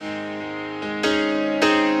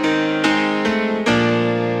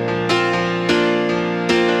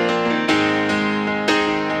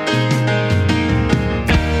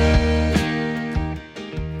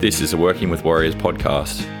This is a Working with Warriors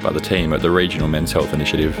podcast by the team at the Regional Men's Health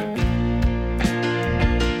Initiative.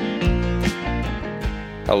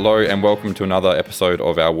 Hello and welcome to another episode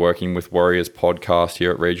of our Working with Warriors podcast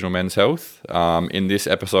here at Regional Men's Health. In this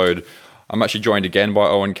episode, I'm actually joined again by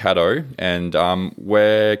Owen Caddo, and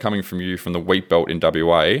we're coming from you from the Wheat Belt in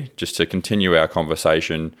WA just to continue our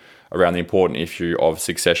conversation around the important issue of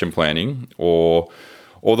succession planning, or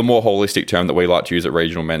the more holistic term that we like to use at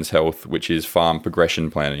Regional Men's Health, which is farm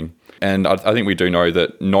progression planning. And I think we do know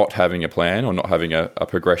that not having a plan or not having a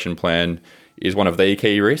progression plan is one of the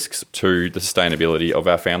key risks to the sustainability of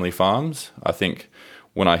our family farms. I think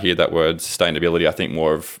when I hear that word sustainability, I think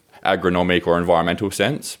more of agronomic or environmental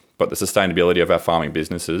sense. But the sustainability of our farming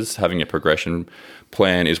businesses, having a progression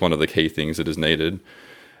plan is one of the key things that is needed.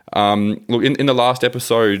 Look, in the last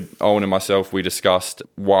episode, Owen and myself, we discussed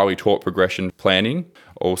why we taught progression planning,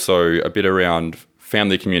 also a bit around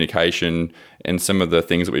family communication and some of the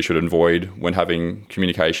things that we should avoid when having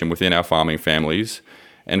communication within our farming families,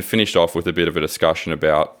 and finished off with a bit of a discussion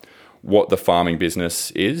about what the farming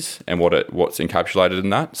business is and what's encapsulated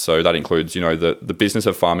in that. So that includes, the business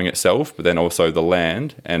of farming itself, but then also the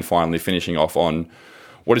land, and finally finishing off on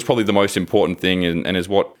what is probably the most important thing and is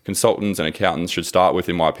what consultants and accountants should start with,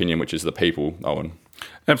 in my opinion, which is the people, Owen.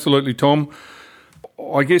 Absolutely, Tom.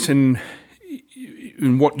 I guess in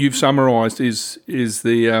what you've summarised is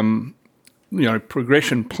the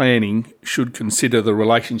progression planning should consider the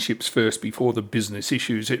relationships first before the business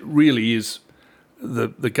issues. It really is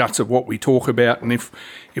the guts of what we talk about, and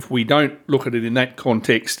if we don't look at it in that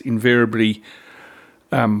context, invariably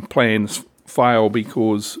plans fail,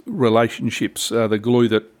 because relationships are the glue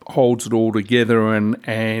that holds it all together,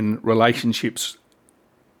 and relationships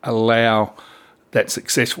allow that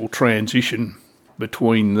successful transition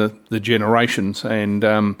between the generations, and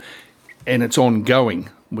it's ongoing.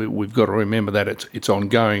 We've got to remember that it's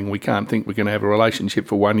ongoing. We can't think we're going to have a relationship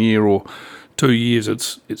for 1 year or 2 years.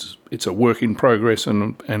 It's a work in progress,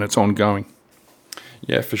 and it's ongoing.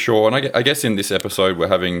 Yeah, for sure. And I guess in this episode, we're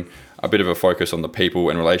having a bit of a focus on the people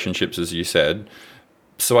and relationships, as you said.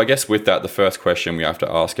 So I guess with that, the first question we have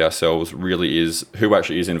to ask ourselves really is who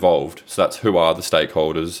actually is involved. So that's who are the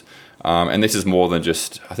stakeholders. And this is more than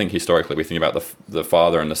just, I think historically we think about the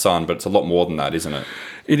father and the son, but it's a lot more than that, isn't it?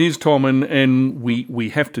 It is, Tom, and we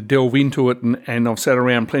have to delve into it. And I've sat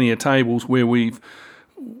around plenty of tables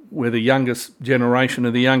where the youngest generation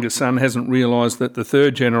of the youngest son hasn't realised that the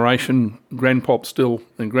third generation, grandpop still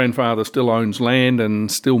and grandfather still owns land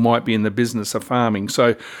and still might be in the business of farming.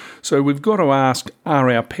 So we've got to ask, are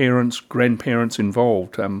our parents, grandparents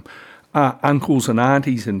involved? Are uncles and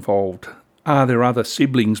aunties involved? Are there other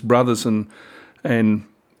siblings, brothers and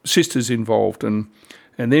sisters involved? And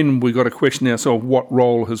then we've got to question ourselves, what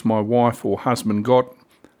role has my wife or husband got?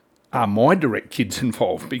 Are my direct kids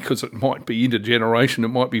involved? Because it might be intergeneration, it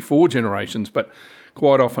might be 4 generations, but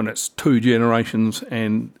quite often it's 2 generations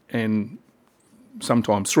and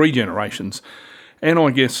sometimes 3 generations. And I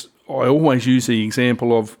guess I always use the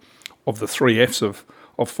example of the 3 F's of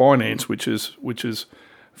finance, which is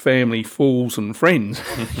family, fools and friends.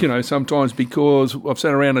 Sometimes because I've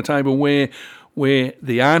sat around a table where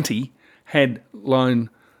the auntie had loaned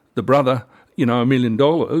the brother $1 million,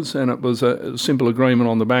 and it was a simple agreement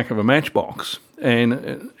on the back of a matchbox,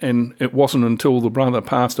 and it wasn't until the brother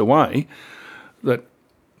passed away that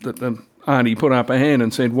the auntie put up a hand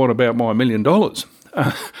and said, "What about my $1 million?"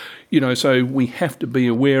 So we have to be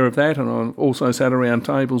aware of that. And I've also sat around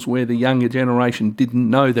tables where the younger generation didn't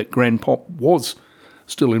know that grandpop was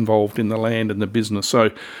still involved in the land and the business.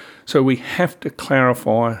 So we have to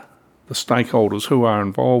clarify the stakeholders who are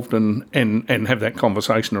involved and have that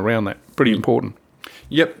conversation around that. Pretty important.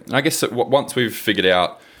 Yep. I guess that once we've figured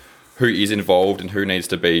out who is involved and who needs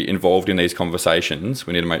to be involved in these conversations,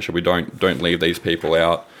 we need to make sure we don't leave these people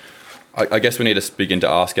out. I guess we need to begin to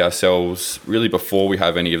ask ourselves, really before we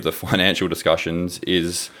have any of the financial discussions,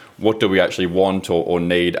 is what do we actually want or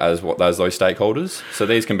need as those stakeholders? So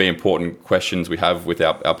these can be important questions we have with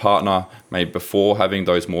our partner, maybe before having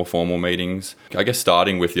those more formal meetings. I guess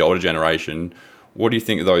starting with the older generation, what do you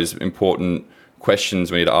think are those important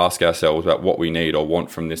questions we need to ask ourselves about what we need or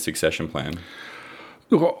want from this succession plan?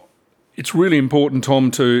 Look, it's really important,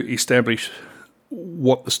 Tom, to establish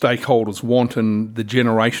what the stakeholders want and the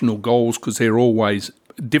generational goals, because they're always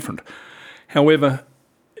different. However,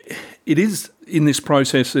 it is in this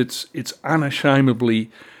process, it's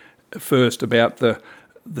unashamedly first about the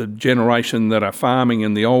generation that are farming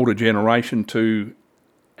and the older generation, to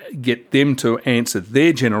get them to answer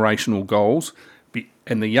their generational goals,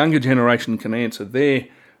 and the younger generation can answer their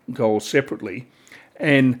goals separately.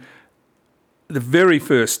 And the very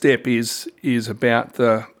first step is about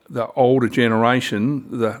the the older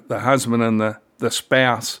generation, the husband and the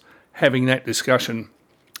spouse, having that discussion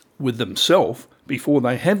with themselves before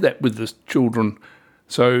they have that with the children,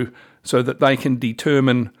 so that they can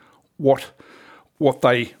determine what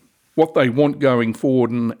they want going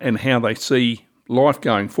forward and how they see life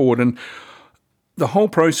going forward. And the whole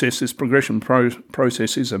process, this progression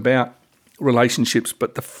process, is about relationships,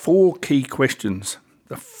 but the four key questions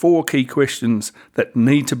that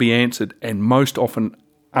need to be answered and most often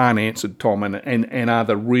aren't answered, Tom, and are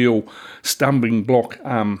the real stumbling block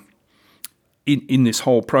in this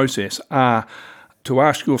whole process, are to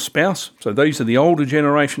ask your spouse. So these are the older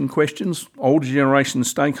generation questions, older generation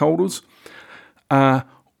stakeholders.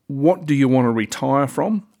 What do you want to retire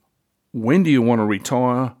from? When do you want to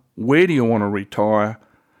retire? Where do you want to retire?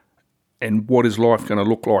 And what is life going to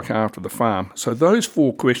look like after the farm? So those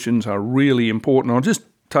four questions are really important. I'll just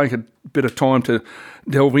take a bit of time to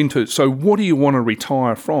delve into it. So what do you want to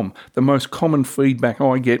retire from? The most common feedback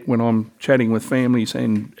I get when I'm chatting with families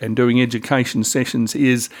and doing education sessions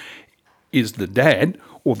is the dad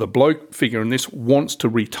or the bloke figure in this wants to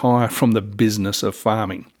retire from the business of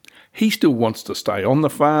farming. He still wants to stay on the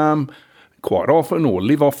farm quite often, or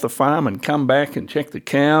live off the farm and come back and check the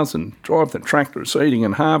cows and drive the tractor seeding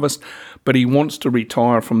and harvest, but he wants to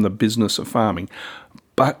retire from the business of farming.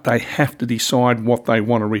 But they have to decide what they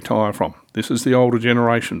want to retire from. This is the older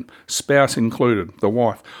generation, spouse included, the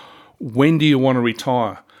wife. When do you want to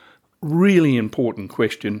retire? Really important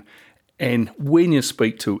question. And when you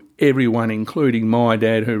speak to everyone, including my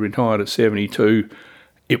dad who retired at 72,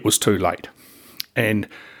 it was too late. And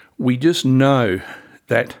we just know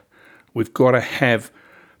that we've got to have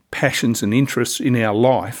passions and interests in our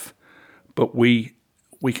life, but we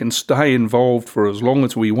can stay involved for as long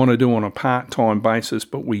as we want to do on a part-time basis,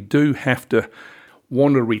 but we do have to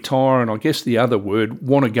want to retire, and I guess the other word,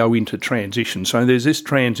 want to go into transition. So there's this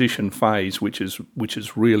transition phase, which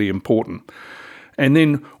is really important. And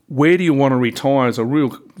then where do you want to retire is a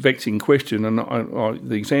real vexing question. And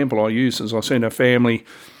the example I use is I sent a family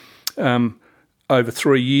over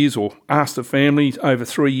 3 years, or asked the family over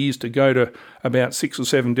 3 years to go to about 6 or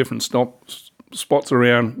 7 different spots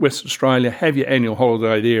around West Australia, have your annual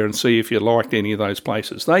holiday there and see if you liked any of those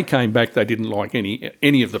places. They came back, they didn't like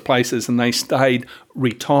any of the places, and they stayed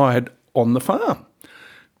retired on the farm.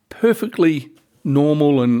 Perfectly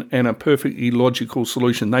normal and a perfectly logical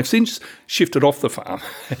solution. They've since shifted off the farm.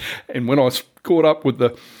 And when I caught up with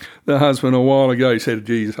the husband a while ago, he said,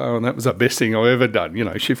 geez, and that was the best thing I've ever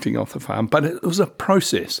done, shifting off the farm. But it was a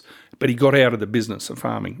process. But he got out of the business of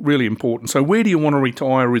farming. Really important. So where do you want to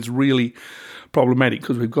retire is really problematic,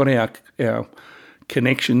 because we've got our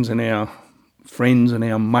connections and our friends and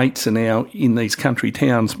our mates and in these country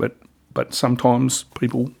towns, but sometimes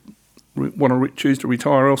people want to choose to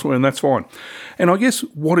retire elsewhere, and that's fine. And I guess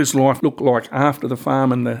what does life look like after the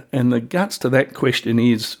farm? And the guts to that question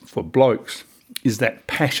is, for blokes, is that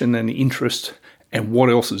passion and interest and what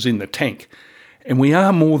else is in the tank. And we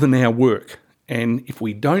are more than our work. And if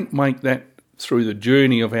we don't make that through the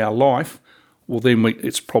journey of our life, well, then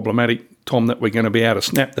it's problematic, Tom, that we're going to be able to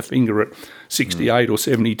snap the finger at 68 or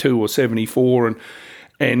 72 or 74.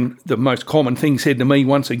 And the most common thing said to me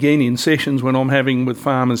once again in sessions when I'm having with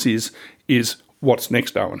farmers is what's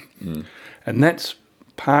next, Owen? And that's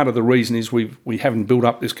part of the reason is we haven't built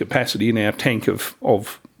up this capacity in our tank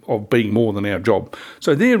of being more than our job.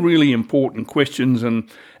 So they're really important questions, and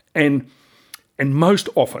most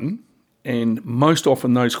often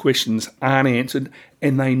those questions aren't answered,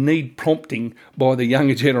 and they need prompting by the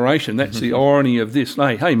younger generation. That's the irony of this.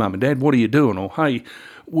 Hey, Mum and Dad, what are you doing? Or hey,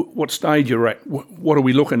 what stage you're at? What are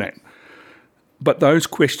we looking at? But those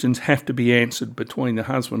questions have to be answered between the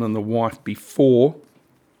husband and the wife before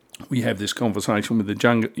we have this conversation with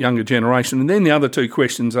the younger generation. And then the other two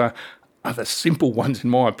questions are the simple ones, in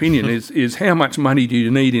my opinion, is how much money do you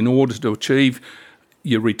need in order to achieve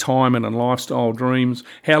your retirement and lifestyle dreams?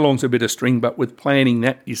 How long's a bit of string? But with planning,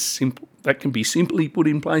 that is simple. That can be simply put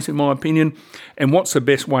in place, in my opinion. And what's the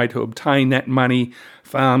best way to obtain that money?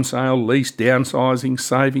 Farm sale, lease, downsizing,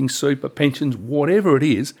 savings, super, pensions, whatever it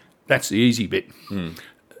is, that's the easy bit.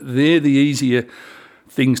 They're the easier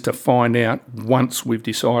things to find out once we've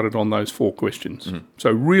decided on those four questions.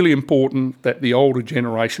 So really important that the older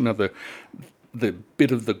generation are the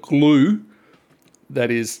bit of the glue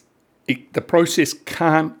that is, the process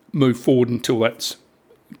can't move forward until that's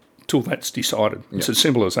decided. It's as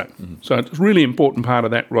simple as that. So it's a really important part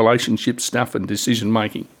of that relationship stuff and decision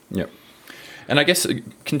making. Yep. And I guess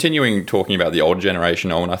continuing talking about the older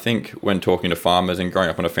generation, Owen, I think when talking to farmers and growing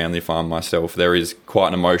up on a family farm myself, there is quite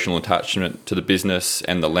an emotional attachment to the business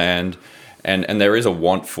and the land, and there is a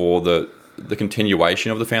want for the the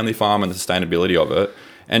continuation of the family farm and the sustainability of it.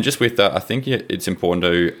 And just with that, I think it's important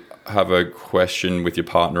to have a question with your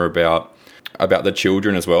partner about the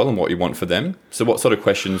children as well and what you want for them. So what sort of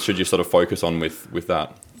questions should you sort of focus on with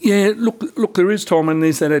that? Yeah, look, there is, Tom, and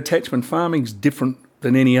there's that attachment. Farming's different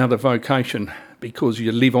than any other vocation because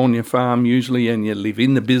you live on your farm usually and you live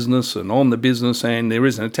in the business and on the business, and there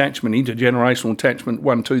is an attachment, intergenerational attachment,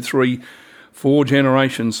 1, 2, 3, 4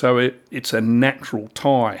 generations, so it's a natural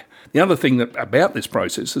tie. The other thing about this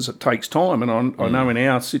process is it takes time, and I know in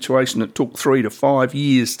our situation it took 3 to 5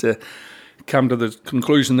 years to come to the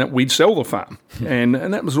conclusion that we'd sell the farm, and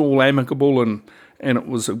that was all amicable, and it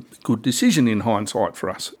was a good decision in hindsight for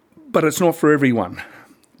us. But it's not for everyone.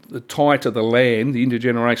 The tie to the land, the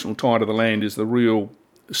intergenerational tie to the land, is the real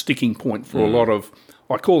sticking point for a lot of,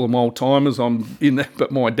 I call them old-timers, I'm in that,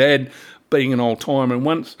 but my dad being an old-timer, and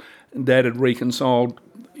once Dad had reconciled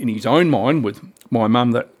in his own mind with my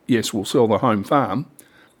mum that, yes, we'll sell the home farm,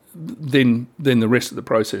 then the rest of the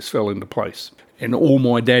process fell into place. And all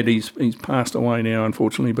my dad, he's passed away now,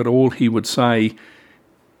 unfortunately, but all he would say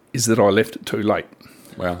is that I left it too late.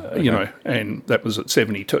 Wow. Okay. And that was at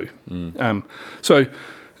 72.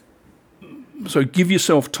 So give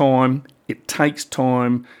yourself time. It takes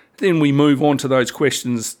time. Then we move on to those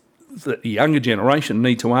questions that the younger generation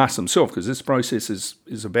need to ask themselves, because this process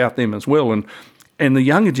is about them as well. And the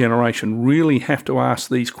younger generation really have to ask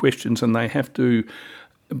these questions, and they have to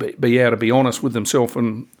be able to be honest with themselves,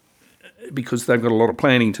 and because they've got a lot of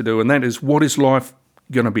planning to do, and that is, what is life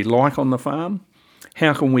going to be like on the farm?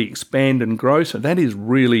 How can we expand and grow? So that is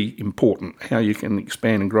really important, how you can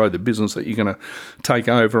expand and grow the business that you're going to take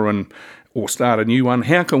over or start a new one.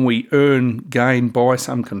 How can we earn, gain, buy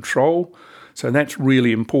some control? So that's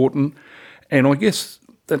really important. And I guess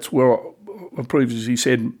that's where I previously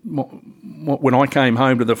said, when I came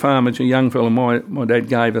home to the farm as a young fellow, my dad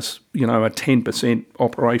gave us, a 10%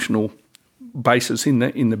 operational basis in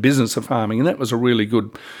the business of farming, and that was a really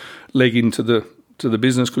good leg into the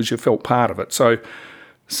business because you felt part of it. So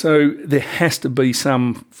there has to be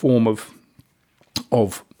some form of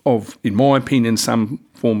in my opinion, some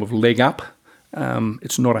form of leg up.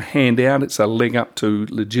 It's not a handout; it's a leg up to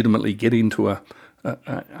legitimately get into an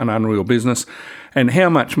unreal business. And how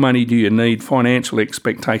much money do you need? Financial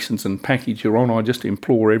expectations and package you're on. I just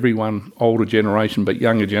implore everyone, older generation but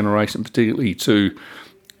younger generation particularly, to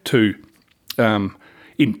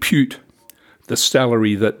impute the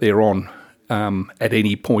salary that they're on at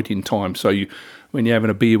any point in time. So when you're having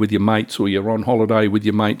a beer with your mates, or you're on holiday with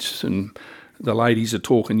your mates and the ladies are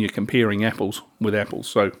talking, you're comparing apples with apples.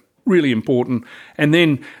 So really important. And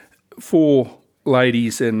then for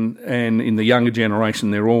ladies and in the younger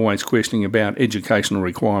generation, they're always questioning about educational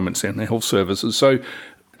requirements and the health services. So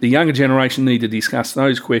the younger generation need to discuss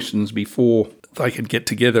those questions before they could get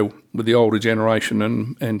together with the older generation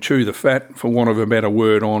and chew the fat, for want of a better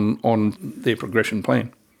word, on their progression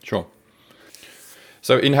plan. Sure.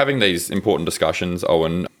 So in having these important discussions,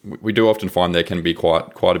 Owen, we do often find there can be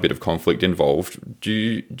quite a bit of conflict involved. Do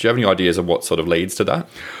you have any ideas of what sort of leads to that?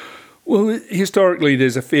 Well, historically,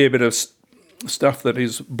 there's a fair bit of stuff that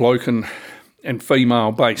is bloke and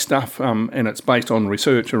female-based stuff, and it's based on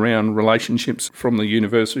research around relationships from the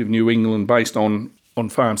University of New England, based on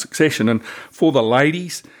farm succession. And for the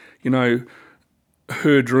ladies,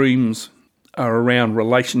 her dreams are around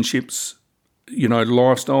relationships,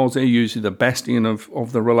 lifestyles. They're usually the bastion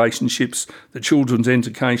of the relationships, the children's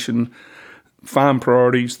education, farm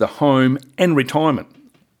priorities, the home, and retirement.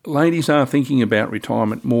 Ladies are thinking about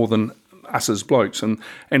retirement more than us as blokes.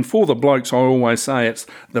 And for the blokes, I always say it's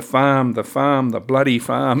the farm, the bloody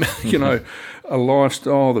farm, a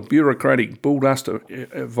lifestyle, the bureaucratic bulldust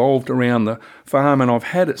evolved around the farm. And I've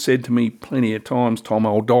had it said to me plenty of times, Tom,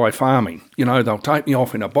 I'll die farming. They'll take me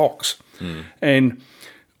off in a box. And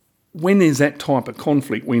when there's that type of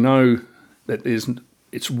conflict, we know that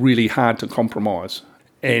it's really hard to compromise.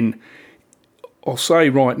 And I'll say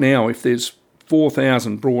right now, if there's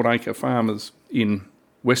 4,000 broadacre farmers in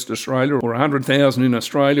West Australia, or 100,000 in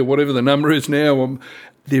Australia, whatever the number is now,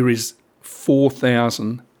 there is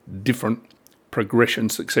 4,000 different progression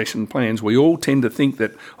succession plans. We all tend to think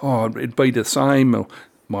that, it'd be the same, or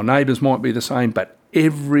my neighbours might be the same, but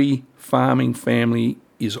every farming family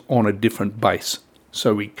is on a different base.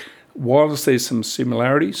 So whilst there's some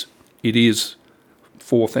similarities, it is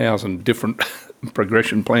 4,000 different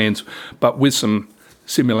progression plans, but with some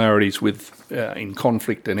similarities in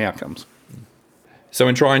conflict and outcomes. So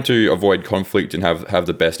in trying to avoid conflict and have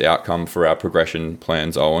the best outcome for our progression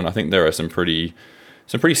plans, Owen, I think there are some pretty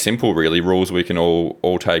simple, really, rules we can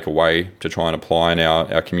all take away to try and apply in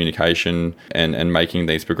our communication and making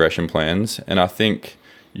these progression plans. And I think,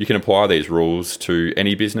 you can apply these rules to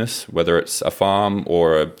any business, whether it's a farm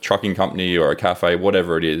or a trucking company or a cafe,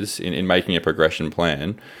 whatever it is, in making a progression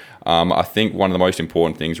plan. I think one of the most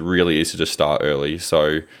important things really is to just start early.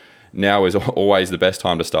 So now is always the best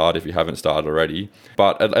time to start if you haven't started already.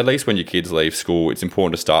 But at least when your kids leave school, it's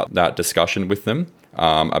important to start that discussion with them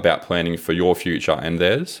about planning for your future and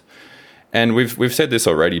theirs. And we've said this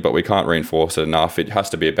already, but we can't reinforce it enough. It has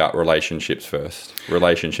to be about relationships first.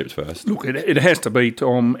 Relationships first. Look, it has to be,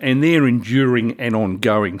 Tom, and they're enduring and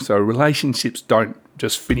ongoing. So relationships don't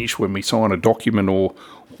just finish when we sign a document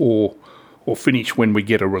or finish when we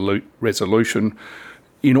get a resolution.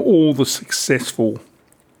 In all the successful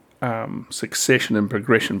succession and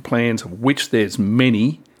progression plans, of which there's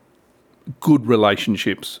many, good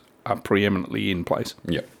relationships are preeminently in place.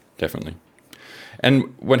 Yeah, definitely.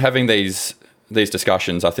 And when having these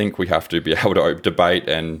discussions, I think we have to be able to debate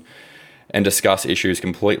and discuss issues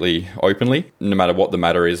completely openly, no matter what the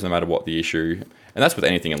matter is, no matter what the issue. And that's with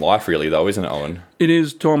anything in life, really, though, isn't it, Owen? It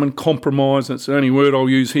is, Tom, and compromise. That's the only word I'll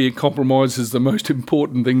use here. Compromise is the most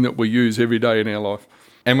important thing that we use every day in our life.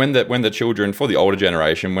 And when the children, for the older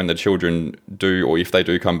generation, when the children do, or if they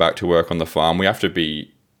do come back to work on the farm, we have to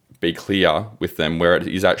be clear with them where it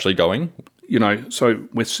is actually going. You know, so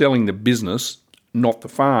we're selling the business, not the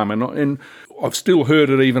farm. And I've still heard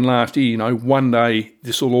it even last year, you know, one day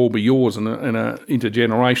this will all be yours. And a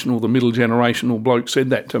intergenerational, the middle generational bloke said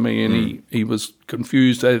that to me, and he was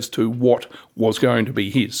confused as to what was going to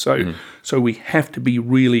be his. So we have to be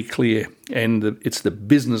really clear, and it's the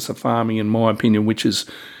business of farming, in my opinion, which is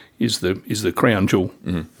the crown jewel.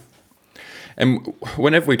 Mm-hmm. And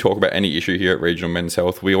whenever we talk about any issue here at Regional Men's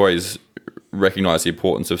Health, we always recognise the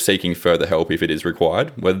importance of seeking further help if it is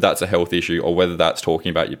required, whether that's a health issue or whether that's talking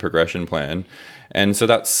about your progression plan. And so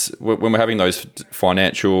that's when we're having those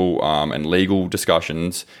financial and legal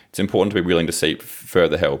discussions, it's important to be willing to seek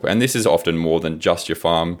further help. And this is often more than just your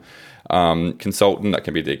farm consultant. That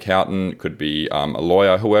can be the accountant, it could be a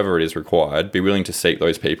lawyer, whoever it is required. Be willing to seek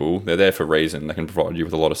those people. They're there for a reason. They can provide you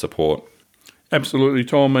with a lot of support. Absolutely,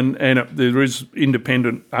 Tom, and there is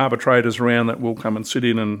independent arbitrators around that will come and sit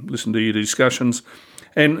in and listen to your discussions.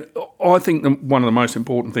 And I think one of the most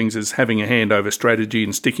important things is having a handover strategy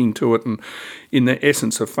and sticking to it. And in the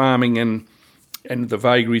essence of farming and the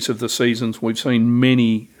vagaries of the seasons, we've seen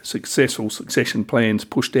many successful succession plans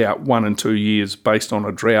pushed out 1 and 2 years based on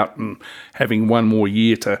a drought, and having one more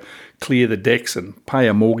year to clear the decks and pay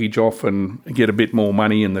a mortgage off and get a bit more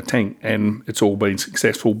money in the tank. And it's all been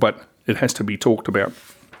successful, but it has to be talked about.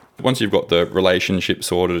 Once you've got the relationship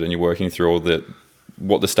sorted and you're working through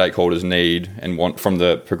what the stakeholders need and want from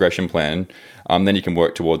the progression plan, then you can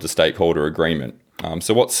work towards a stakeholder agreement.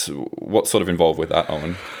 So what's sort of involved with that,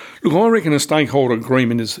 Owen? Look, I reckon a stakeholder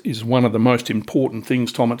agreement is one of the most important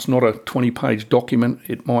things, Tom. It's not a 20-page document.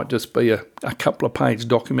 It might just be a couple of page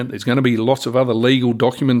document. There's going to be lots of other legal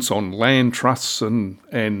documents on land trusts and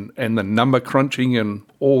the number crunching and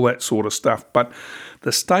all that sort of stuff. But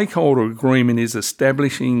the stakeholder agreement is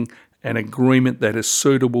establishing an agreement that is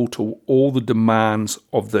suitable to all the demands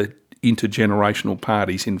of the intergenerational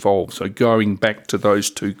parties involved. So going back to those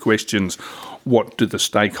two questions, what do the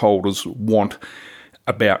stakeholders want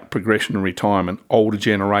about progression and retirement? Older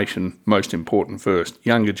generation, most important first.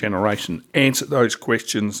 Younger generation, answer those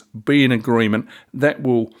questions, be in agreement. That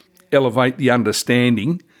will elevate the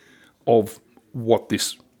understanding of what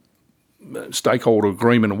this stakeholder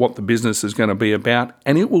agreement and what the business is going to be about,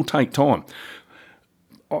 and it will take time.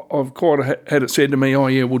 I've quite had it said to me, "Oh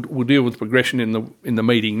yeah, we'll deal with progression in the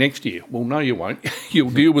meeting next year." Well, no, you won't.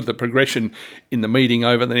 You'll deal with the progression in the meeting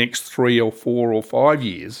over the next 3 or 4 or 5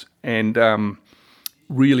 years, and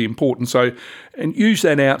really important. So, and use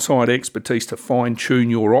that outside expertise to fine tune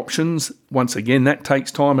your options. Once again, that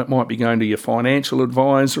takes time. It might be going to your financial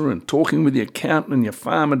advisor and talking with your accountant and your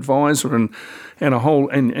farm advisor and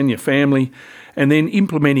your family, and then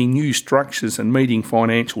implementing new structures and meeting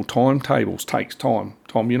financial timetables takes time.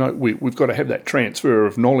 Tom, you know, we've got to have that transfer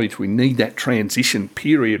of knowledge. We need that transition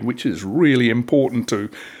period, which is really important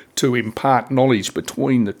to impart knowledge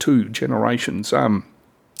between the two generations.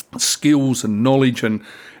 Skills and knowledge and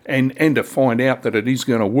to find out that it is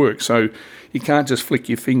going to work. So you can't just flick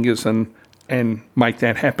your fingers and make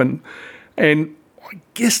that happen. And I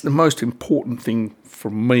guess the most important thing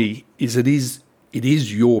for me is it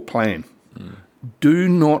is your plan. Do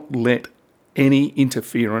not let any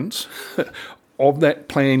interference of that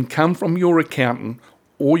plan come from your accountant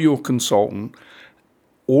or your consultant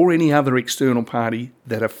or any other external party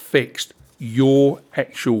that affects your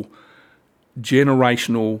actual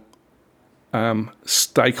generational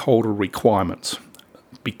stakeholder requirements,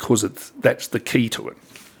 because that's the key to it.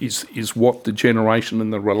 is what the generation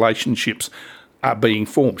and the relationships are being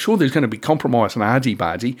formed. Sure, there's going to be compromise and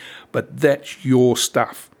argy-bargy, but that's your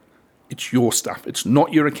stuff. It's your stuff. It's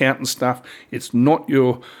not your accountant's stuff. It's not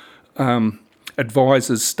your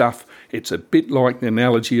advisor's stuff. It's a bit like the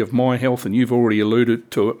analogy of my health, and you've already alluded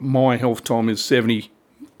to it. My health, Tom, is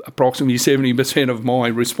approximately 70% of my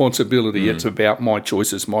responsibility. It's about my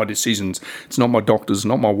choices, my decisions. It's not my doctor's,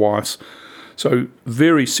 not my wife's. So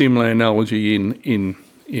very similar analogy in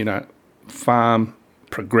a farm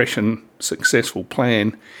progression successful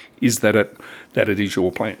plan is that it is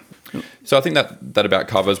your plan. So I think that about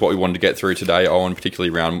covers what we wanted to get through today, Owen,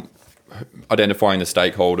 particularly around identifying the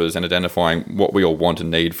stakeholders and identifying what we all want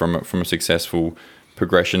and need from a successful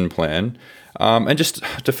progression plan. And just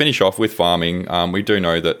to finish off with farming, we do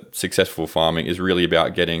know that successful farming is really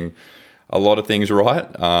about getting a lot of things right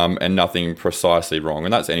and nothing precisely wrong.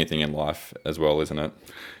 And that's anything in life as well, isn't it?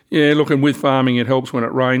 Yeah, look, and with farming, it helps when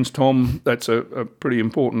it rains, Tom. That's a pretty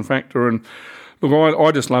important factor. And look,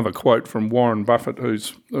 I just love a quote from Warren Buffett,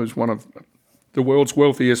 who's one of the world's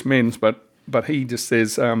wealthiest men, but he just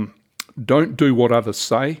says, don't do what others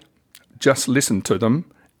say, just listen to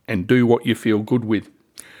them and do what you feel good with.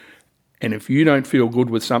 And if you don't feel good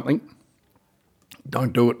with something,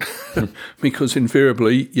 don't do it, because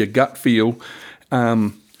invariably your gut feel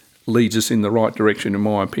leads us in the right direction, in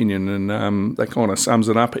my opinion, and that kind of sums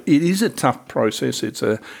it up. It is a tough process.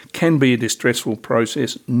 Can be a distressful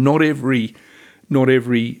process. Not every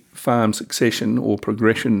farm succession or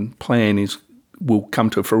progression plan will come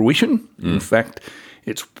to fruition. In fact,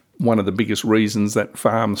 it's one of the biggest reasons that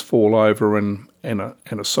farms fall over and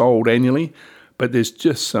are sold annually. But there's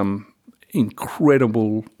just some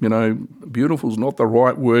incredible, beautiful is not the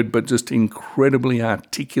right word, but just incredibly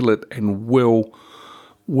articulate and well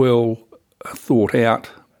thought out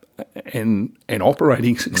and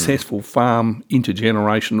operating successful farm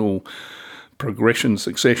intergenerational progression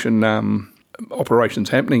succession operations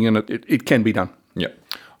happening, and it can be done. Yeah.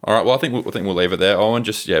 All right. Well, I think we'll leave it there, Owen.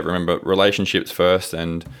 Just remember relationships first,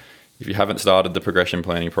 and if you haven't started the progression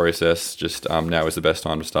planning process, just now is the best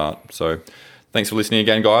time to start. So, thanks for listening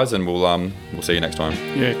again, guys, and we'll see you next time.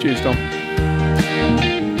 Yeah. Cheers, Tom.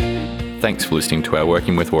 Thanks for listening to our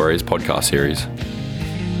Working with Warriors podcast series.